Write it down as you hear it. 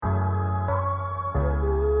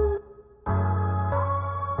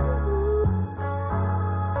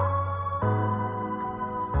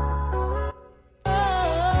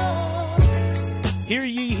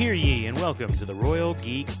Hear ye, and welcome to the Royal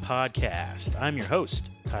Geek Podcast. I'm your host,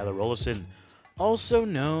 Tyler Rollison, also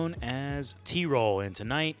known as T-Roll, and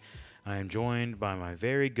tonight I am joined by my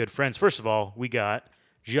very good friends. First of all, we got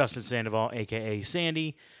Justin Sandoval, a.k.a.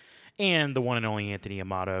 Sandy, and the one and only Anthony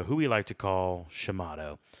Amato, who we like to call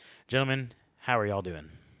Shamato. Gentlemen, how are y'all doing?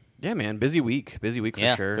 Yeah, man, busy week for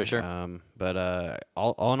sure. For sure. But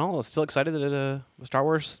all in all, I'm still excited that Star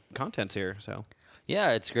Wars content's here. So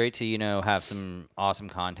Yeah, it's great to, have some awesome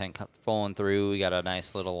content flowing through. We got a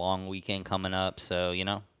nice little long weekend coming up, so,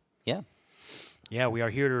 yeah. Yeah, we are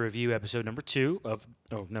here to review episode number 2 of...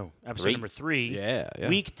 Oh, no, episode number 3. Yeah.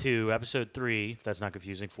 Week 2, episode 3. If that's not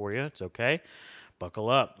confusing for you, it's okay. Buckle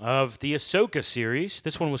up. Of the Ahsoka series,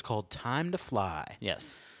 this one was called Time to Fly.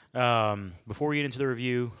 Yes. Before we get into the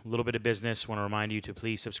review, a little bit of business. Want to remind you to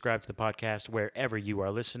please subscribe to the podcast wherever you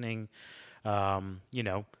are listening.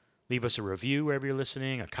 Leave us a review wherever you're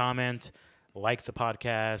listening, a comment, like the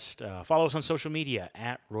podcast, follow us on social media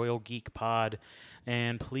at Royal Geek Pod,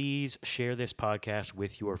 and please share this podcast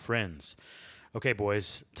with your friends. Okay,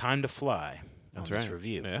 boys, time to fly on this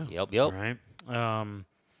review. Yeah. Yep. All right. A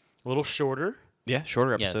little shorter. Yeah,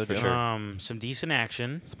 shorter Yes, episode. for sure. Some decent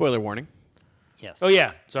action. Spoiler warning. Yes. Oh,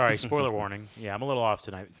 yeah. Sorry. Spoiler warning. Yeah, I'm a little off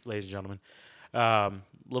tonight, ladies and gentlemen. A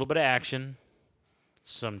little bit of action.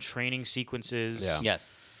 Some training sequences. Yeah.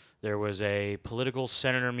 Yes. There was a political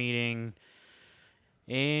senator meeting.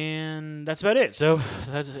 And that's about it. So,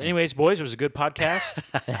 anyways, boys, it was a good podcast.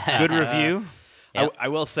 Good review. Yep. I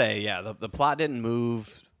will say, the plot didn't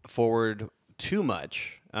move forward too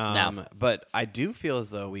much. No. But I do feel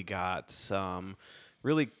as though we got some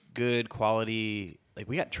really good quality,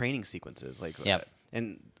 we got training sequences, Yep.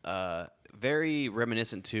 Very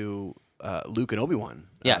reminiscent to Luke and Obi-Wan.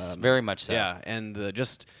 Yes, very much so. Yeah, and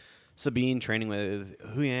just Sabine training with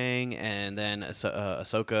Huyang, and then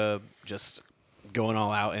Ahsoka just going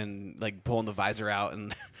all out and pulling the visor out,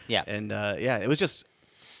 and Yeah. and it was just.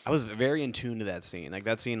 I was very in tune to that scene.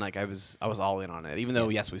 That scene, I was all in on it. Even though,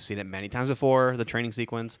 yes, we've seen it many times before, the training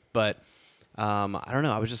sequence. But I don't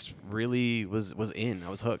know. I was just really was in. I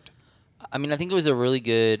was hooked. I mean, I think it was a really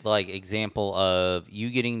good example of you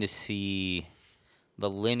getting to see the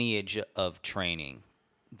lineage of training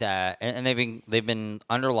that, and they've been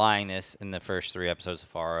underlying this in the first 3 episodes so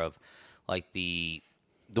far of the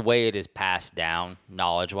way it is passed down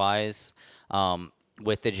knowledge wise.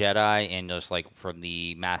 With the Jedi and just from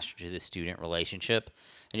the master to the student relationship.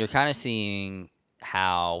 And you're kind of seeing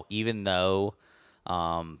how even though,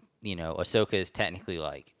 Ahsoka is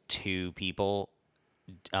technically 2 people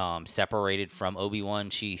separated from Obi-Wan,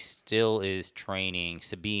 she still is training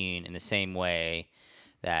Sabine in the same way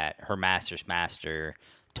that her master's master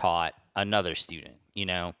taught another student,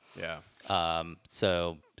 Yeah.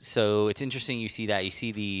 So it's interesting you see that. You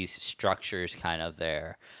see these structures kind of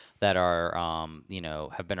there that are,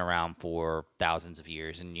 have been around for thousands of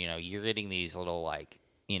years. And, you're getting these little,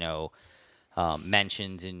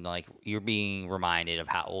 mentions and, you're being reminded of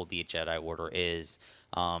how old the Jedi Order is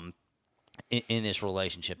in this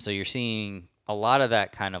relationship. So you're seeing a lot of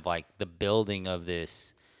that kind of, the building of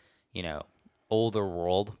this, older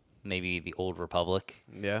world, maybe the Old Republic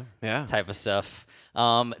type of stuff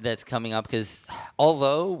that's coming up. Because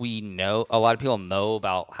although we know, a lot of people know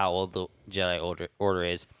about how old the Jedi Order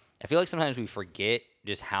is, I feel like sometimes we forget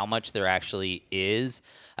just how much there actually is.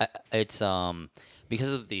 It's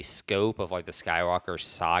because of the scope of the Skywalker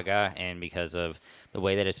saga and because of the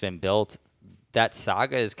way that it's been built, that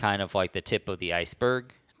saga is kind of the tip of the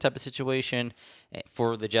iceberg type of situation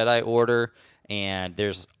for the Jedi Order. And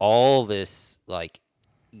there's all this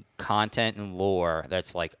content and lore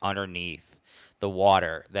that's underneath the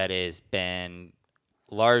water that has been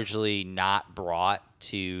largely not brought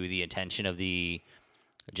to the attention of the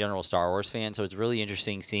general Star Wars fan. So it's really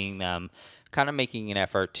interesting seeing them kind of making an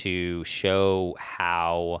effort to show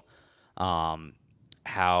how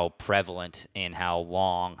prevalent and how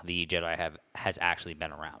long the Jedi has actually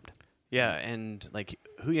been around. Yeah, and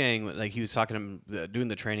Huyang, he was talking to him, doing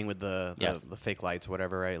the training with the fake lights,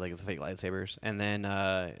 whatever, right? The fake lightsabers, and then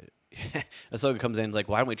Ahsoka comes in,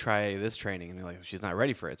 why don't we try this training? And they're she's not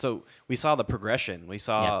ready for it. So we saw the progression. We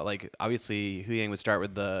saw obviously Huyang would start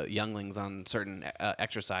with the younglings on certain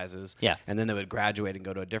exercises, and then they would graduate and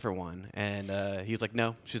go to a different one. And he was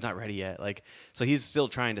no, she's not ready yet. So he's still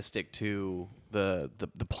trying to stick to the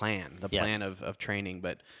plan, plan of training,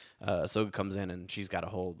 but. Ahsoka comes in and she's got a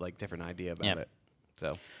whole different idea about it.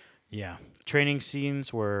 So, yeah, training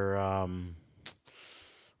scenes were. I'm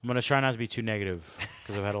gonna try not to be too negative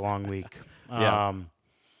because I've had a long week. It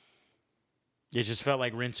just felt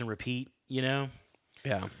like rinse and repeat, Yeah.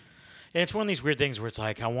 And it's one of these weird things where it's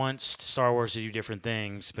like I want Star Wars to do different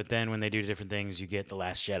things, but then when they do different things, you get The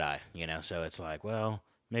Last Jedi, So it's like, well,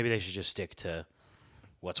 maybe they should just stick to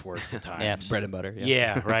what's worked at times. Yeah. Bread and butter.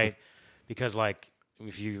 Yeah, right. Because like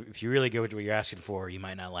if you really go with what you're asking for, you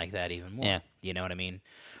might not like that even more. Yeah. You know what I mean?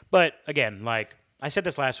 But again, like I said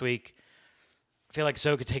this last week, I feel like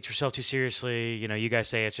Ahsoka takes herself too seriously. You guys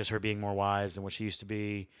say it's just her being more wise than what she used to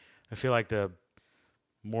be. I feel like the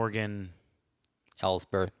Morgan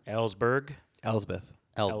Elsbeth. Elsberg. Elsbeth.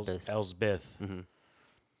 Elsbeth. Mhm.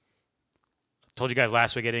 Told you guys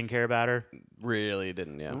last week I didn't care about her. Really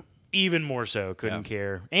didn't, yeah. Even more so, couldn't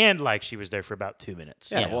care. And like she was there for about 2 minutes.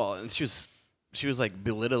 Yeah, well, and she was like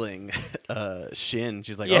belittling Shin.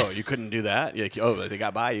 She's like, Yeah. "Oh, you couldn't do that." You're like, "Oh, they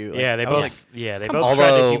got by you." Like, Yeah, they I was both. like, They come both on. tried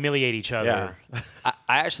to Although- humiliate each other. yeah,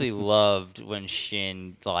 I actually loved when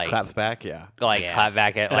Shin claps back. Yeah, clapped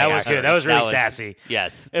back at. That like, was at her. good. That was really sassy.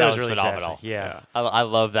 Yes, It that was was really phenomenal. sassy. Yeah. I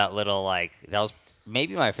love that little that was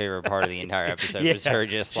maybe my favorite part of the entire episode. Was her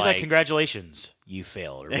just She's like, congratulations, you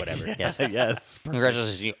failed or whatever. yes, yes.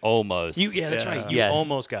 congratulations, you almost. That's right. You Yes.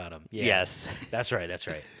 almost got him. Yeah. Yes. That's right. That's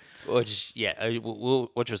right.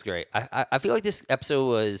 Which was great. I feel like this episode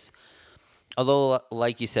was, although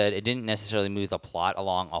like you said, it didn't necessarily move the plot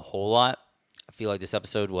along a whole lot. I feel like this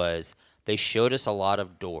episode was, they showed us a lot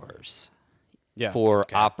of doors for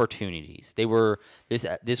opportunities. They were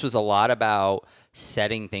this was a lot about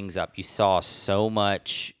setting things up. You saw so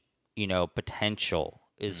much, potential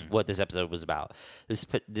is what this episode was about. This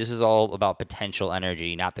is all about potential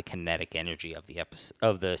energy, not the kinetic energy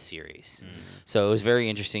of the series. So it was very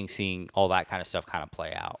interesting seeing all that kind of stuff kind of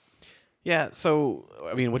play out. Yeah, so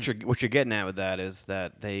I mean, what you're getting at with that is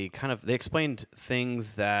that they explained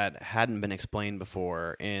things that hadn't been explained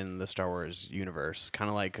before in the Star Wars universe, kind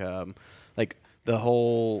of like the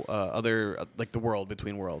whole other like the world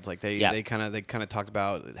between worlds. Like they kind of talked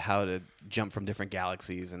about how to jump from different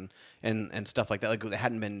galaxies and stuff like that. Like it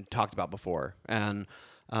hadn't been talked about before, and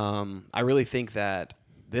I really think that.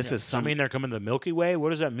 This is some. I mean, they're coming to the Milky Way.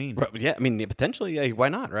 What does that mean? Yeah, I mean, potentially, yeah. Why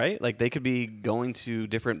not, right? Like they could be going to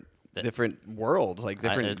different worlds, like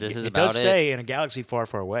different. This is It about does say in a galaxy far,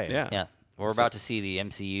 far away. Yeah. Yeah. We're about to see the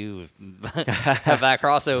MCU have that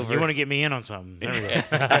crossover. You want to get me in on something? There we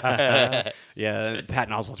go. Yeah,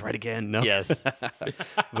 Patton Oswalt's right again. No. Yes.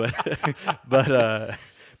 but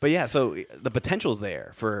yeah. So the potential's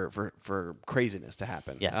there for craziness to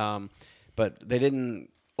happen. Yes. But they didn't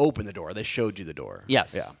open the door. They showed you the door.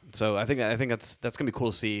 Yes. Yeah. So I think that's gonna be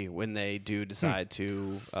cool to see when they do decide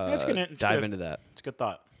to It's dive good. into that. It's a good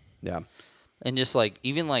thought. Yeah. And just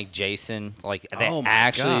even Jason, they Oh my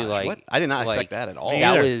actually gosh, what? I did not expect that at all. Me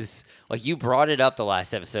That either. was you brought it up the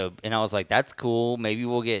last episode, and I was like, that's cool. Maybe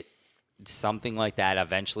we'll get something like that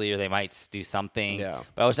eventually, or they might do something. Yeah.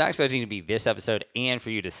 But I was not expecting it to be this episode and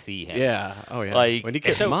for you to see him. Yeah. Oh yeah. Like- when he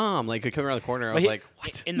kissed Mom, like he come around the corner, I was like,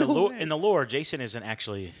 what? In the lore, Jason isn't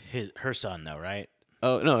actually her son, though, right?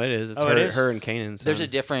 Oh no, it is. It's Oh, her, it is? her and Kanan's. There's a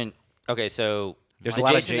different. Okay, so There's the a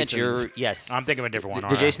lot of Jason that you're Jasons. yes. I'm thinking of a different one. The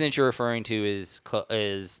all right. Jason that you're referring to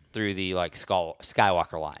is through the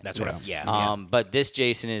Skywalker line. That's what. Yeah. But this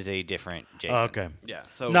Jason is a different Jason. Oh, okay. Yeah.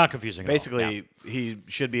 So Not confusing. Basically, he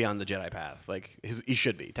should be on the Jedi path. Like he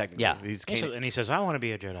should be technically. Yeah. He's All right. Kanan. And he says, "I want to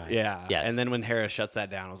be a Jedi." Yeah. Yes. And then when Hera shuts that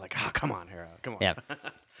down, I was like, oh, come on, Hera, come on. Yeah.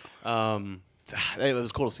 It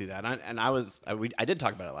was cool to see that, I did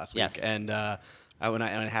talk about it last week, Yes. and when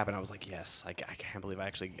it happened, I was like, yes, I can't believe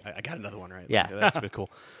I got another one right. Yeah. Like, that's pretty cool.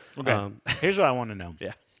 Okay. Here's what I want to know.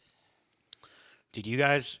 Yeah. Did you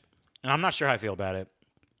guys? And I'm not sure how I feel about it,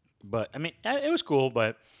 but I mean, it was cool.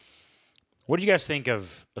 But what do you guys think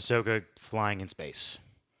of Ahsoka flying in space?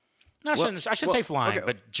 I shouldn't say flying, okay.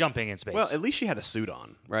 but jumping in space. Well, at least she had a suit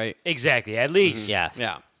on, right? exactly. At least. Yes.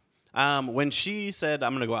 Yeah. When she said,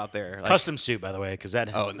 "I'm gonna go out there," like, Custom suit, by the way, because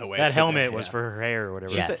that Oh, no way, that fit helmet that, was yeah. for her hair or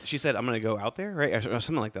whatever. she said, "I'm gonna go out there," right, or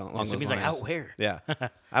something like that. Along So those he's lines. like, out where? Yeah.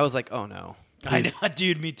 I was like, oh no. I Please, know,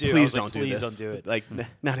 dude. Me too. I please was like, don't do please this. don't do it. Like,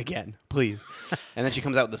 not again, please. And then she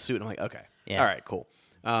comes out with the suit. And I'm like, okay, Yeah. all right, cool.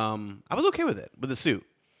 I was okay with it with the suit.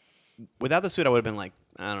 Without the suit, I would have been like,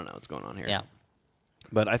 I don't know what's going on here. Yeah.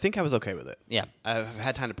 But I think I was okay with it. Yeah. I've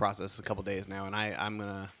had time to process a couple days now, and I'm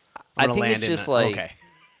gonna I think land it's in just it. like okay.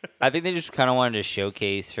 I think they just kind of wanted to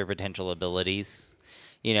showcase her potential abilities,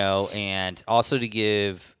 and also to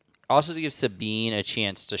give Sabine a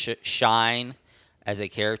chance to shine as a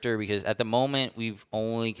character, because at the moment we've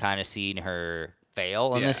only kind of seen her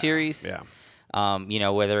fail in the series. Yeah.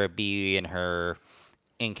 Whether it be in her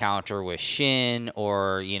encounter with Shin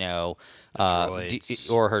or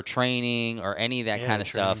droids. or her training or any of that Yeah, kind of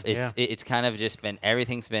stuff. training, It's kind of just been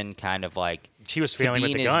everything's been kind of like She was failing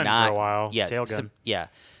with Sabine the is gun not, for a while. Yeah, Tail gun.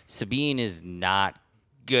 Sabine is not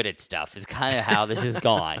good at stuff. Is kind of how this has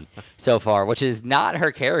gone so far, which is not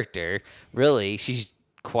her character. Really, she's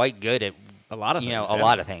quite good at A lot of things. a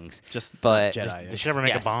lot of things. Just but not Jedi. They should ever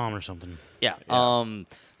make Yes. a bomb or something. Yeah. Yeah.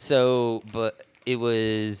 So, but it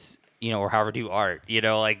was, or however do art,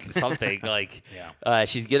 like something like,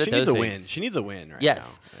 she's good at She those needs a things. win. She needs a win right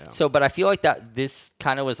Yes. now. Yeah. So, but I feel like that this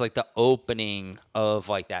kind of was like the opening of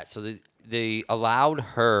like that. So they allowed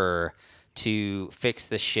her to fix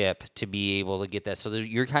the ship to be able to get that. So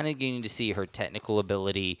you're kind of getting to see her technical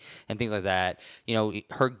ability and things like that.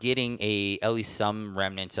 Her getting at least some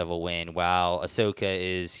remnants of a win while Ahsoka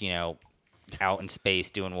is, out in space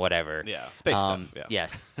doing whatever. Yeah, space stuff. Yeah.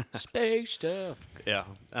 Yes. Space stuff. Yeah.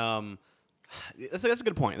 That's a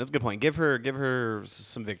good point. That's a good point. Give her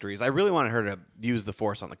some victories. I really wanted her to use the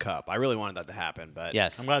Force on the cup. I really wanted that to happen, but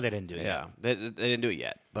Yes. I'm glad they didn't do it. yeah, they didn't do it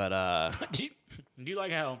yet. But Do you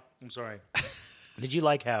like how? I'm sorry. Did you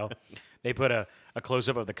like how they put a close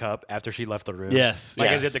up of the cup after she left the room? Yes. Like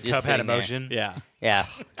Yes. as if the Just cup had sitting there. emotion. yeah, Yeah.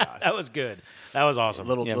 That was good. That was awesome.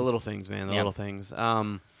 the little things, man. The Yeah. little things.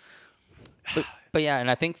 But yeah,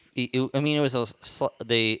 and I think it was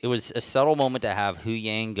it was a subtle moment to have Hu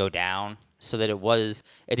Yang go down, so that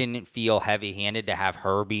it didn't feel heavy-handed to have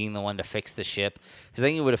her being the one to fix the ship. Because I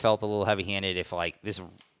think it would have felt a little heavy-handed if like this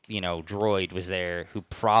droid was there who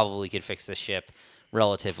probably could fix the ship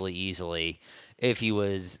relatively easily if he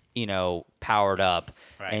was powered up.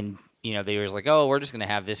 Right. And they was like, oh, we're just gonna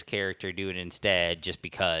have this character do it instead just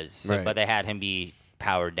because. So, Right. But they had him be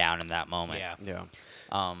powered down in that moment. Yeah.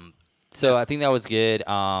 yeah. So I think that was good.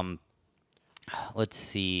 Let's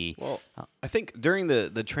see. Well, I think during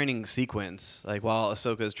the training sequence, like while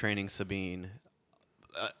Ahsoka's training Sabine,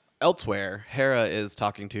 elsewhere, Hera is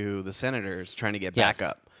talking to the senators trying to get Yes. back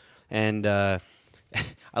up. And I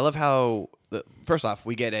love how, first off,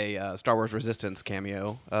 we get a Star Wars Resistance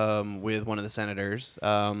cameo with one of the senators.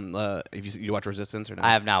 If you watch Resistance or not?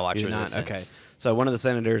 I have not watched You did not? Resistance. Okay. So one of the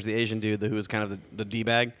senators, the Asian dude who was kind of the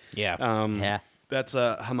D-bag. Yeah. Yeah. That's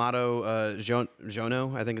Hamato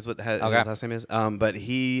Jono, I think is what his Okay. last name is. But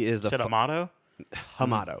he is the Said a motto?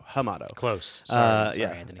 Hamato. Close. Sorry, Yeah.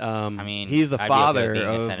 Anthony. I mean, he's the I'd be okay with father being a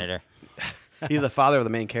of senator. he's the father of the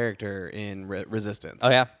main character in Resistance. Oh,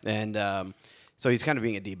 yeah? And so he's kind of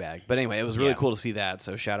being a d-bag. But anyway, it was really Yeah. cool to see that.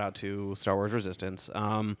 So shout out to Star Wars Resistance.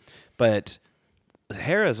 But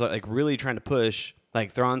Hera's like really trying to push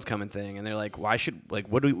like Thrawn's coming thing, and they're like, why should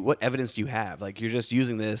what evidence do you have? Like you're just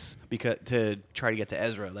using this because to try to get to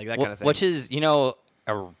Ezra, like that kind of thing. Which is, a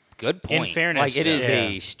good point. fairness, like it is yeah.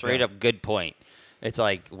 a straight up good point. It's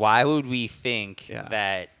like, why would we think Yeah.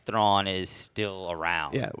 that Thrawn is still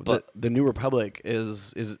around? Yeah, but the New Republic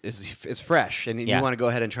is fresh, and Yeah. you want to go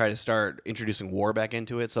ahead and try to start introducing war back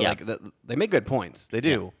into it. So Yeah. like they make good points. They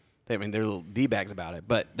do. They're little d-bags about it,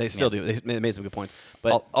 but they still do. They made some good points.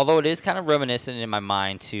 But although it is kind of reminiscent in my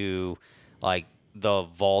mind to like the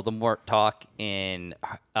Voldemort talk in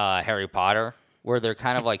Harry Potter, where they're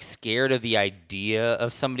kind of like scared of the idea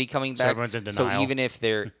of somebody coming So back. everyone's in So denial. even if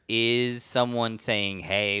there is someone saying,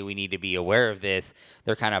 "Hey, we need to be aware of this,"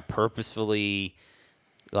 they're kind of purposefully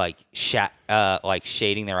like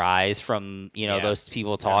shading their eyes from Yeah. those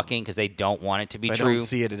people talking because they don't want it to be if I true. don't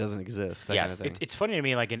see it, it doesn't exist. That kind Yes. of thing. It's funny to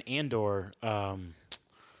me, like in Andor, I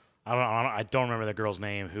don't remember the girl's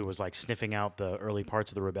name who was like sniffing out the early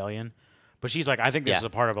parts of the rebellion, but she's like, I think this Yeah. is a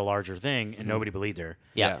part of a larger thing, and nobody believed her.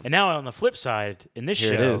 Yeah. And now on the flip side, in this Here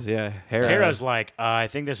show, it is. Yeah, Hera's like, I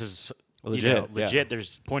think this is Legit, legit. yeah.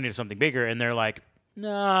 There's pointing to something bigger, and they're like,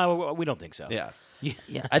 no, we don't think so. Yeah.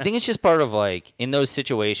 Yeah, I think it's just part of like in those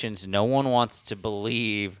situations, no one wants to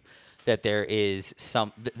believe that there is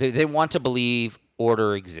some. They want to believe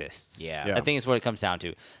order exists. Yeah. Yeah. I think it's what it comes down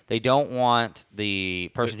to. They don't want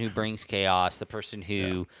the person who brings chaos, the person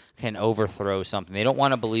who can overthrow something. They don't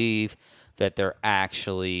want to believe that they're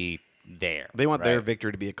actually there. They want their Right.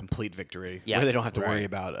 victory to be a complete victory, Yes. where they don't have to worry Right.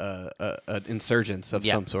 about an insurgence of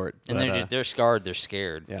Yeah. some sort. And But, they're scarred. They're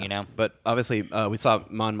scared. yeah. But obviously, we saw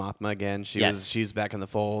Mon Mothma again. She's back in the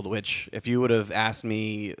fold. Which, if you would have asked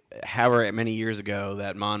me, however many years ago,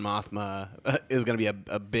 that Mon Mothma is going to be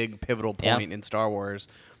a big pivotal Yeah. point in Star Wars,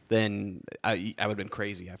 then I would have been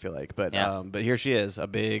crazy. I feel like, but Yeah. but here she is, a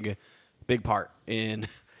big part in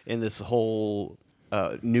this whole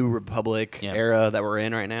New Republic Yeah. era that we're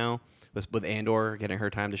in right now. With Andor getting her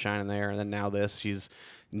time to shine in there, and then now she's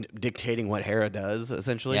dictating what Hera does,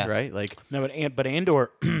 essentially, Yeah. right? Like, No, but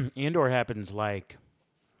Andor Andor happens like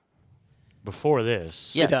before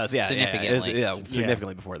this. Yes, it does, yeah, significantly. yeah,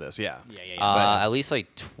 significally before this, yeah. Yeah. At least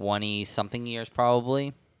like 20 something years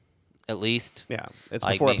probably. at least. Yeah, it's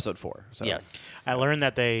Like, before may- episode 4. So. Yes. I learned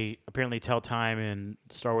that they apparently tell time in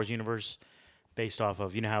the Star Wars universe based off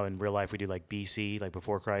of, you know how in real life we do like BC, like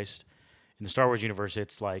before Christ. In the Star Wars universe,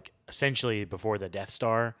 it's like essentially before the Death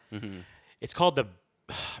Star. Mm-hmm. It's called the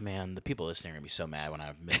man. The people listening are gonna be so mad when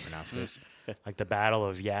I mispronounce this. Like the Battle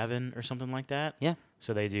of Yavin or something like that. Yeah.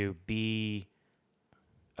 So they do BOY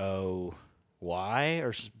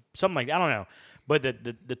or something like that. I don't know. But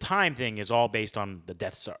the time thing is all based on the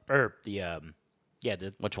Death Star or the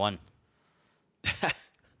Which one?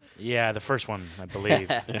 the first one, I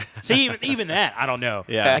believe. See, even that, I don't know.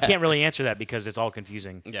 Yeah. I can't really answer that because it's all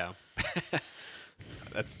confusing. Yeah.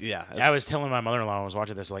 That's I was telling my mother-in-law when I was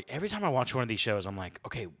watching this, like, every time I watch one of these shows, I'm like,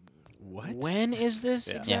 okay, What? when is this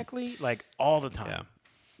exactly? Like, all the time. Yeah.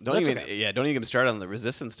 That's Don't even okay. don't even get me started on the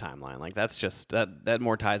Resistance timeline. Like that's just that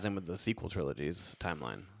more ties in with the sequel trilogy's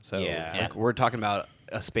timeline. So Yeah. like, we're talking about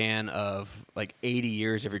a span of like 80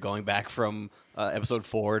 years if you're going back from episode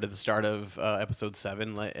 4 to the start of episode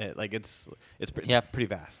 7. Like it's pretty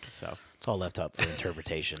vast. So It's all left up for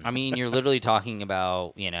interpretation. I mean, you're literally talking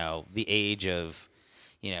about, the age of,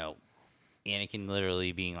 Anakin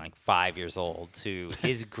literally being like 5 years old to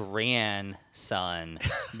his grandson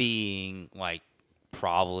being like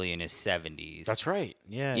probably in his 70s. That's right.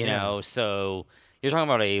 Yeah. You know, so you're talking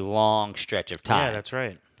about a long stretch of time. Yeah, that's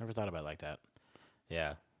right. Never thought about it like that.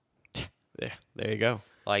 Yeah. yeah, there you go.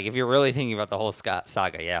 Like, if you're really thinking about the whole Scott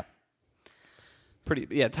saga, yeah.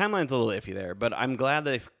 Timeline's a little iffy there, but I'm glad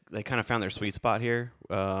they kind of found their sweet spot here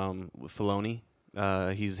with Filoni.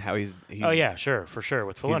 He's Oh yeah, sure, for sure.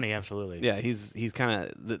 With Filoni, absolutely. Yeah, he's kind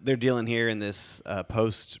of they're dealing here in this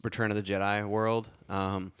post Return of the Jedi world.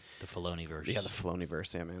 The Filoni verse. Yeah, the Filoni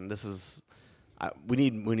verse. Yeah, man, this is we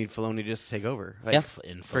need Filoni just to take over. Like, Yeah.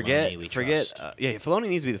 In Filoni, forget. trust. Filoni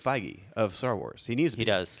needs to be the Feige of Star Wars. He needs. To He be.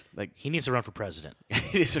 does. Like He needs to run for president.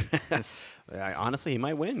 honestly, he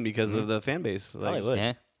might win because of the fan base. Like, Probably would.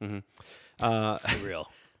 Yeah. Let's be real.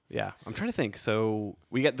 Yeah, I'm trying to think. So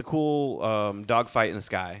we get the cool dogfight in the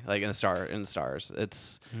sky, like in the stars.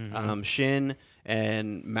 It's Shin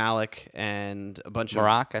and Malik and a bunch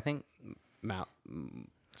Marak, I think.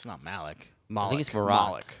 It's not Malik. Malik. I think it's Marak.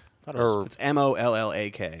 Malik. Thought it was- Or It's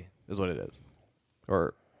Mollak is what it is,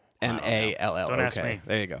 or Mallok. Don't ask me.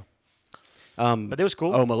 There you go. But it was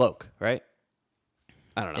cool. Oh, Malok, right?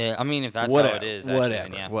 I don't know. yeah, I mean, if that's whatever, how it is, actually, whatever,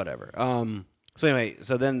 then yeah. whatever. So anyway,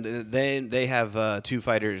 so then they have 2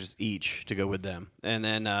 fighters each to go with them, and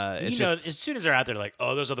then it's you know, just as soon as they're out there, like,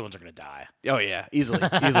 oh, those other ones are gonna die. oh yeah, easily,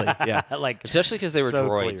 yeah, Like, Especially because they were so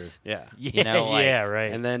droids. yeah. yeah, know, like- yeah,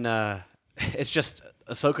 right. And then it's just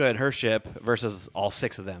Ahsoka and her ship versus all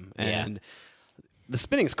 6 of them, Yeah. and the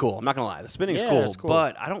spinning's cool. I'm not gonna lie, the spinning's Yeah, cool, it's cool.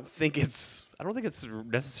 but I don't think it's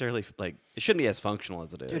necessarily like it shouldn't be as functional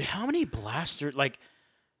as it is. Dude, how many blasters? Like,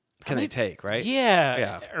 Can they take right? yeah,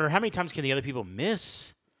 Yeah. Or how many times can the other people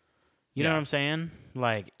miss? You know Yeah. what I'm saying?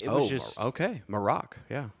 Like, it Oh, was just okay, Marak.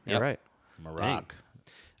 Yeah, you're Yep. right. Marak.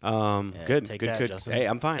 Good, take good, that, good. Justin. Hey,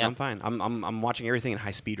 I'm fine. Yeah. I'm fine. I'm watching everything in high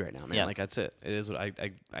speed right now, man. Yeah. Like that's it. It is what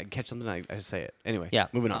I catch something, I just say it. Anyway, Yeah.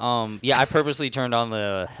 moving on. Yeah, I purposely turned on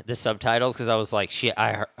the subtitles because I was like,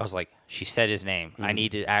 I was like, she said his name. I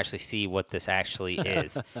need to actually see what this actually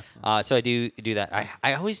is. So I do that.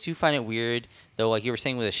 I always do find it weird though. Like you were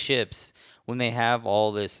saying with the ships, when they have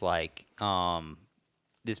all this like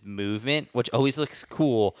this movement, which always looks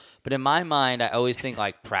cool, but in my mind, I always think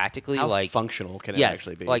like practically, How like functional can it yes,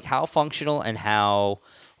 actually be? like how functional and how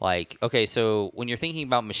like okay, so when you're thinking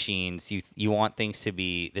about machines, you want things to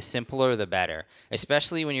be the simpler the better,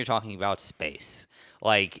 especially when you're talking about space.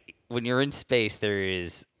 Like when you're in space, there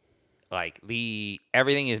is like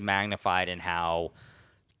everything is magnified in how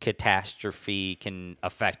catastrophe can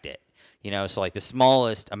affect it. So like the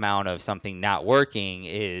smallest amount of something not working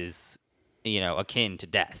is akin to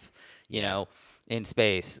death, in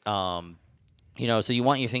space. So you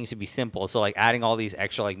want your things to be simple. So like adding all these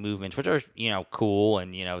extra like movements, which are, cool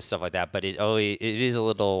and, stuff like that. But it is a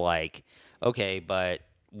little like, okay, but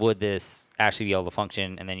would this actually be able to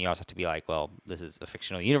function? And then you also have to be like, well, this is a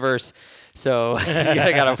fictional universe. So you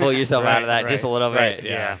gotta pull yourself out of that just a little bit. Right,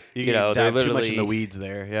 yeah. You know, dive they're too much in the literally- weeds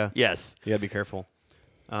there. Yeah. Yes. You gotta be careful.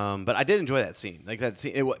 But I did enjoy that scene. Like that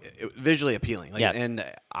scene, it visually appealing. Like, Yes. And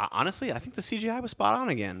honestly, I think the CGI was spot on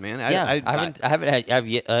again, man. I have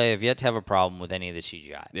yet to have a problem with any of the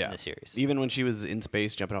CGI in the series. Even when she was in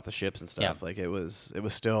space jumping off the ships and stuff, Yeah. like it was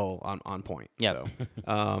still on point. Yep.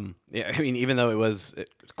 So, yeah. I mean, even though it was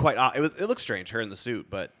quite odd, it looked strange, her in the suit,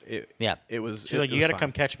 but it was. She's like, it you was got to fine.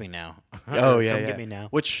 come catch me now. Oh yeah, come yeah. get me now.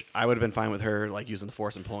 Which I would have been fine with her, like using the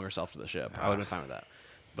force and pulling herself to the ship. I would have been fine with that.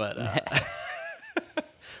 But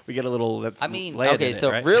we get a little. I mean, Leia okay, did it,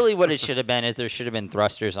 so right? really what it should have been is there should have been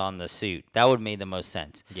thrusters on the suit. That would have made the most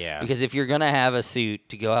sense. Yeah. Because if you're gonna have a suit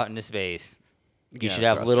to go out into space, you Yeah, should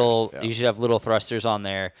have thrusters, you should have little thrusters on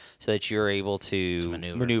there so that you're able to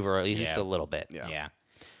maneuver at least Yeah. just a little bit. Yeah.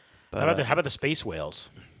 But, How about the space whales?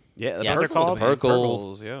 Yeah, Yes. What they're called?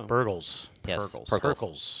 Purgles, yeah. Burgles. Yes, Purgles.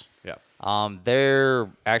 Purgles. Yeah. They're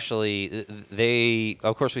actually they.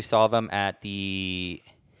 Of course, we saw them at the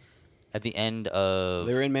end of.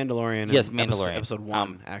 They were in Mandalorian. Yes, in Mandalorian. Episode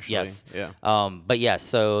 1, actually. Yes. Yeah. But yes,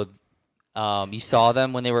 so you saw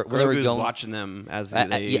them when they were Grogu's going watching them as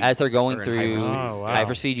they're going are in through hyperspeed. Oh, wow.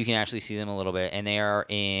 hyperspeed. You can actually see them a little bit, and they are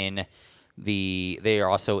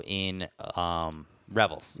also in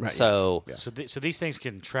Rebels. Right, So yeah. So these things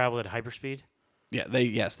can travel at hyperspeed? Yeah,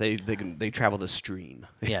 they travel the stream.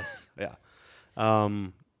 yes, Yeah.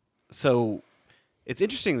 So it's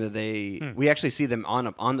interesting that we actually see them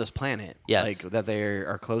on this planet. Yes. Like that they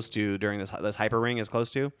are close to during this hyper ring is close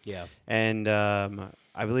to. Yeah. And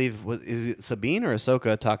I believe is it Sabine or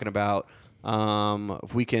Ahsoka talking about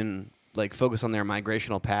if we can like focus on their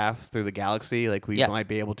migrational paths through the galaxy, like we might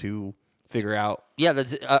be able to figure out. yeah.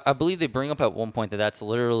 That's, I believe they bring up at one point that that's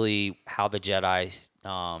literally how the Jedi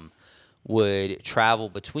would travel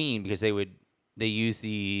between, because they use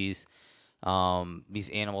these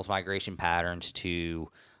animals' migration patterns to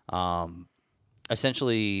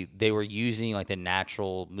essentially they were using like the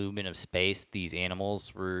natural movement of space. These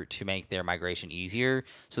animals were to make their migration easier.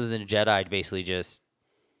 So the Jedi basically just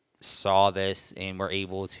saw this and were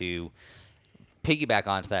able to piggyback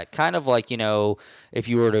onto that, kind of like, if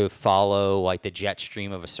you were to follow like the jet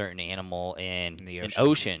stream of a certain animal in an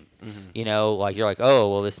ocean, like you're like, oh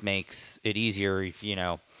well, this makes it easier if,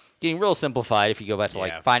 getting real simplified if you go back to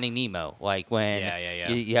like Finding Nemo, like when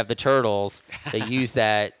you have the turtles, they use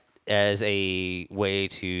that as a way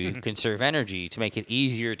to conserve energy to make it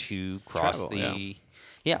easier to cross Travel,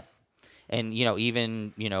 and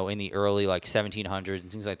even in the early like 1700s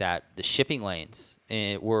and things like that, the shipping lanes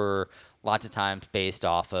were lots of times based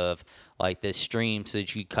off of like this stream so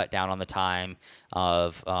that you cut down on the time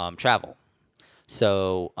of travel.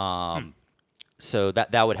 So so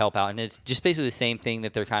that would help out, and it's just basically the same thing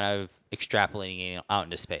that they're kind of extrapolating out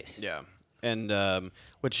into space. Yeah. And that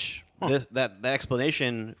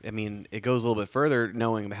explanation, I mean, it goes a little bit further,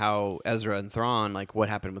 knowing how Ezra and Thrawn, like what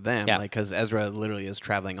happened with them, like because Ezra literally is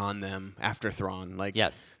traveling on them after Thrawn, like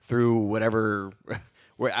through whatever.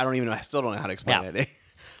 Where I don't even know, I still don't know how to explain it,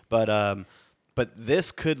 but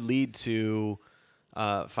this could lead to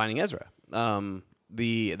finding Ezra.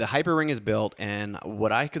 The hyper ring is built, and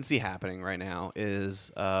what I can see happening right now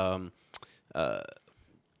is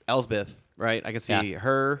Elsbeth. Right, I can see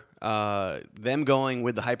her, them going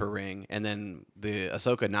with the hyper ring, and then the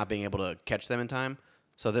Ahsoka not being able to catch them in time.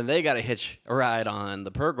 So then they got to hitch a ride on the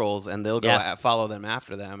Purgles, and they'll go follow them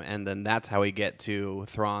after them, and then that's how we get to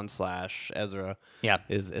Thrawn / Ezra. Yeah,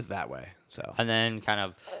 is that way. So and then kind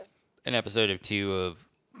of an episode of 2 of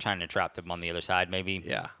trying to trap them on the other side, maybe.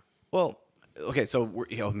 Yeah. Well, okay, so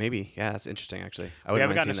maybe that's interesting. Actually, We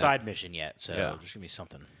haven't gotten a side mission yet, so there's gonna be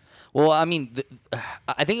something. Well, I mean,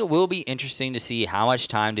 I think it will be interesting to see how much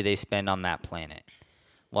time do they spend on that planet.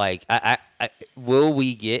 Like, will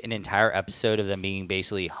we get an entire episode of them being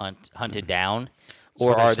basically hunted down,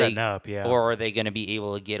 or are they or are they going to be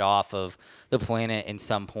able to get off of the planet at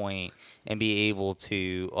some point and be able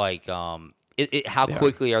to like how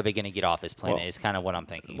quickly are they going to get off this planet? Is kind of what I'm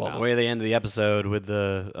thinking. Well, the way they end the episode with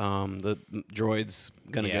the droids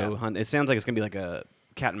going to go hunt, it sounds like it's going to be like a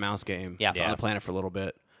cat and mouse game on the planet for a little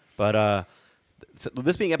bit. But so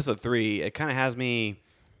this being episode 3, it kind of has me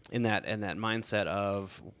in that mindset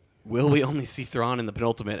of, will we only see Thrawn in the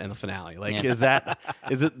penultimate and the finale? Like, this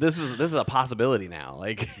is a possibility now?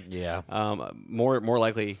 Like, more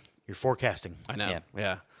likely. You're forecasting. I know.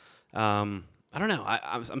 Yeah. I don't know.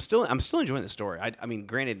 I'm still enjoying the story. I mean,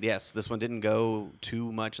 granted, yes, this one didn't go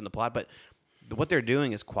too much in the plot, but what they're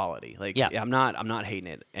doing is quality. Like, I'm not hating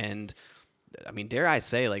it, and I mean, dare I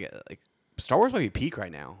say, like Star Wars might be peak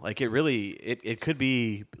right now. Like, it really, it could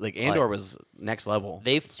be, like, Andor was next level.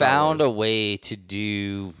 They've found a way to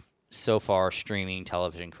do, so far, streaming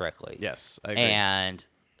television correctly. Yes, I agree. And,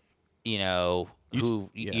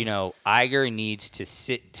 Iger needs to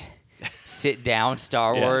sit down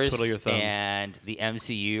Star Wars twiddle your thumbs. And the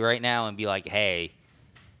MCU right now and be like, hey,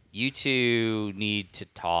 you two need to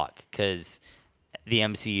talk, because the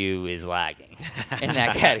MCU is lagging in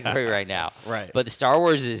that category right now. Right. But the Star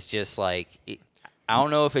Wars is just like, I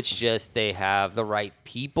don't know if it's just they have the right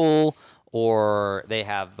people or they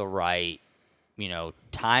have the right,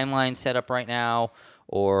 timeline set up right now,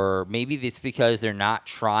 or maybe it's because they're not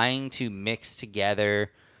trying to mix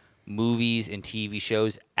together movies and TV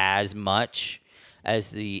shows as much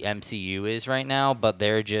as the MCU is right now, but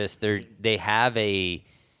they have a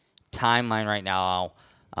timeline right now.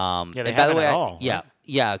 Yeah, they and by the haven't way, at all, yeah, right?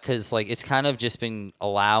 yeah, because like it's kind of just been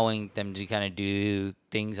allowing them to kind of do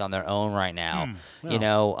things on their own right now. Yeah. You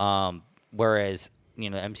know, whereas the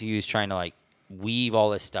MCU is trying to like weave all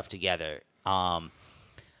this stuff together.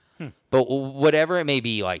 But whatever it may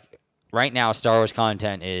be, like right now, Star Wars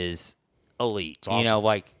content is elite. It's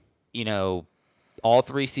awesome. All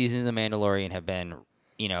 3 seasons of Mandalorian have been,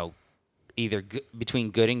 either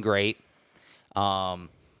between good and great.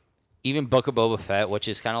 Even Book of Boba Fett, which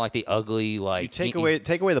is kind of like the ugly, like You take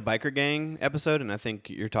away the biker gang episode, and I think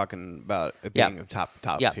you're talking about it being a top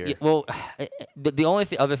tier. Yeah, well, the only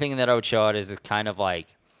other thing that I would show out is kind of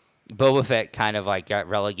like Boba Fett kind of like got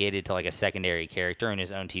relegated to like a secondary character in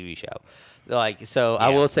his own TV show. Like, so I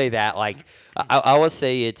will say that, like, I will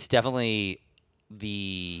say it's definitely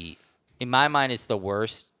in my mind, it's the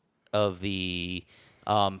worst of the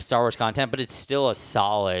Star Wars content, but it's still a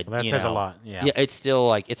solid. Well, that says a lot. Yeah. It's still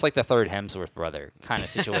like it's like the third Hemsworth brother kind of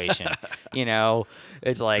situation.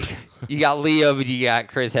 It's like you got Liam and you got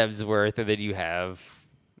Chris Hemsworth, and then you have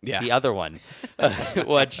the other one. But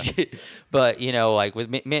like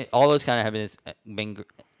with all those kind of have been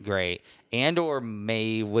great. Andor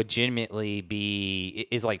may legitimately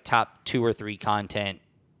is like top 2 or 3 content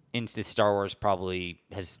into Star Wars probably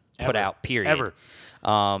has put out. Period. Ever.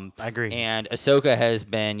 I agree. And Ahsoka has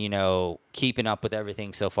been, keeping up with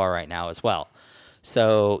everything so far right now as well.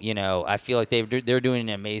 So, I feel like they're doing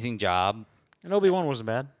an amazing job. And Obi-Wan wasn't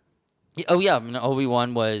bad. Oh, yeah.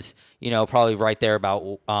 Obi-Wan was, probably right there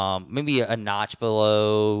about maybe a notch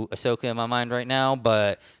below Ahsoka in my mind right now,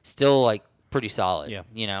 but still, like, pretty solid.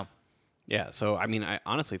 Yeah. Yeah, so I mean, I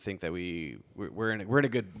honestly think that we're in a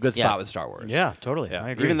good spot with Star Wars. Yeah, totally. Yeah.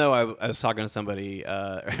 I agree. Even though I was talking to somebody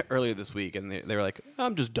earlier this week, and they were like,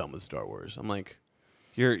 "I'm just done with Star Wars." I'm like,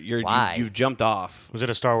 Why? You've jumped off. Was it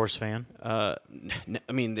a Star Wars fan? I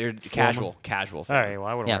mean, they're casual fan. All right, well,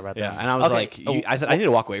 I wouldn't worry about that. Yeah, and I was Okay. like, I said, I need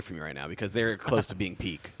to walk away from you right now because they're close to being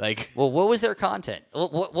peak. Like, Well, what was their content?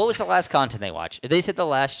 What was the last content they watched? If they said The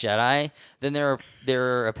Last Jedi, then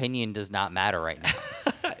their opinion does not matter right now.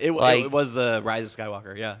 it was Rise of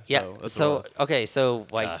Skywalker. Yeah. Yeah. So, that's what it So was. okay. So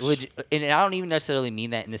like, Gosh. and I don't even necessarily mean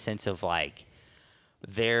that in the sense of like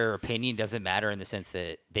their opinion doesn't matter in the sense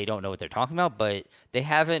that they don't know what they're talking about, but they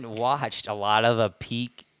haven't watched a lot of the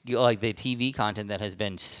peak, like the TV content that has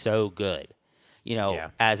been so good,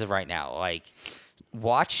 as of right now. Like,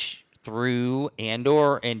 watch through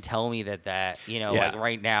Andor and tell me that like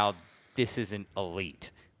right now this isn't elite.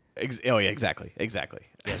 Oh yeah, exactly.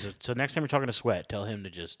 Yeah, so next time you're talking to Sweat, tell him to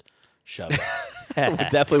just shove it.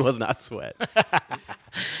 It definitely was not Sweat.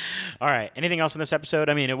 All right. Anything else in this episode?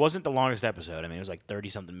 I mean, it wasn't the longest episode. I mean, it was like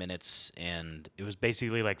 30-something minutes, and it was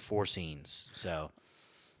basically like 4 scenes. So,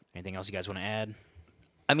 anything else you guys want to add?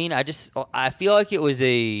 I mean, I feel like it was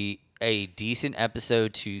a decent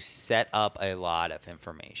episode to set up a lot of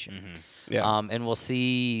information. Mm-hmm. Yeah. And we'll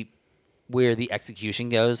see where the execution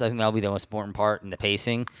goes. I think that'll be the most important part in the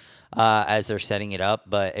pacing as they're setting it up.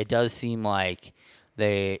 But it does seem like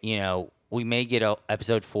we may get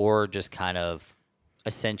episode 4 just kind of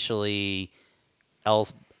essentially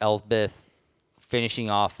Elsbeth finishing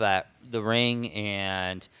off the ring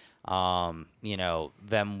and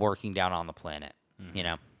them working down on the planet.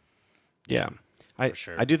 Yeah. For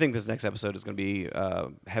sure. I do think this next episode is going to be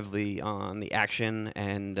heavily on the action,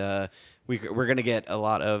 and we're going to get a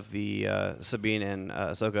lot of the Sabine and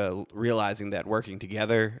Ahsoka realizing that working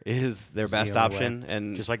together is their best the only option, way.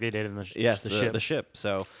 and Just like they did in the the ship.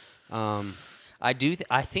 So,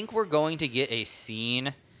 I think we're going to get a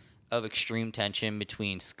scene of extreme tension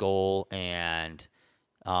between Skull and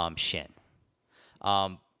Shin.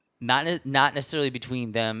 Not necessarily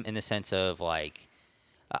between them in the sense of like,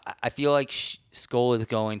 I feel like Skull is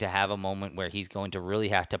going to have a moment where he's going to really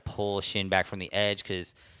have to pull Shin back from the edge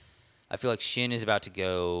because I feel like Shin is about to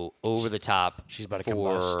go over the top. She's about to for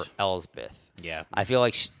combust. Elsbeth. Yeah. I feel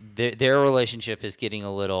like their relationship is getting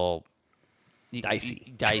a little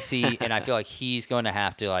Dicey. And I feel like he's going to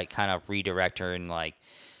have to like kind of redirect her and like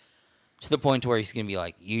to the point where he's going to be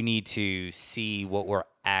like, you need to see what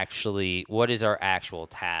is our actual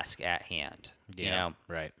task at hand. Yeah,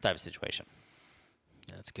 right. Type of situation.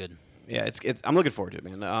 That's good. yeah, it's. I'm looking forward to it,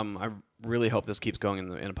 man. I really hope this keeps going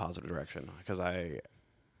in a positive direction because I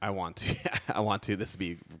want to. I want to. This to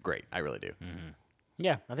be great. I really do. Mm-hmm.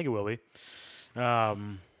 Yeah, I think it will be. Got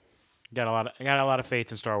a lot of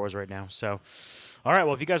faith in Star Wars right now. So, all right.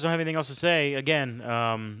 Well, if you guys don't have anything else to say,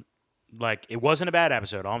 again, like it wasn't a bad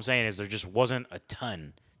episode. All I'm saying is there just wasn't a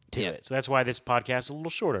ton to Yeah. it. So that's why this podcast is a little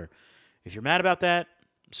shorter. If you're mad about that,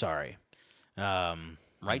 sorry.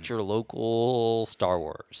 Write your local Star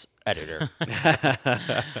Wars editor.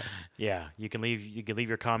 Yeah, you can leave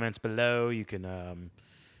your comments below. You can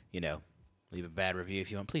leave a bad review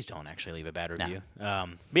if you want. Please don't actually leave a bad review. But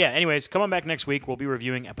yeah, anyways, come on back next week. We'll be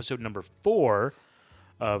reviewing episode number 4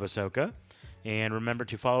 of Ahsoka. And remember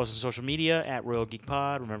to follow us on social media at Royal Geek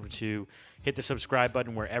Pod. Remember to hit the subscribe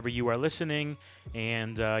button wherever you are listening.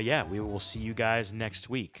 And we will see you guys next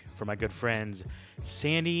week. For my good friends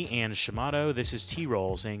Sandy and Shamato, this is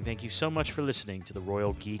T-Roll saying thank you so much for listening to the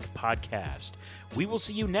Royal Geek Podcast. We will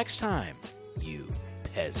see you next time, you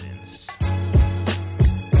peasants.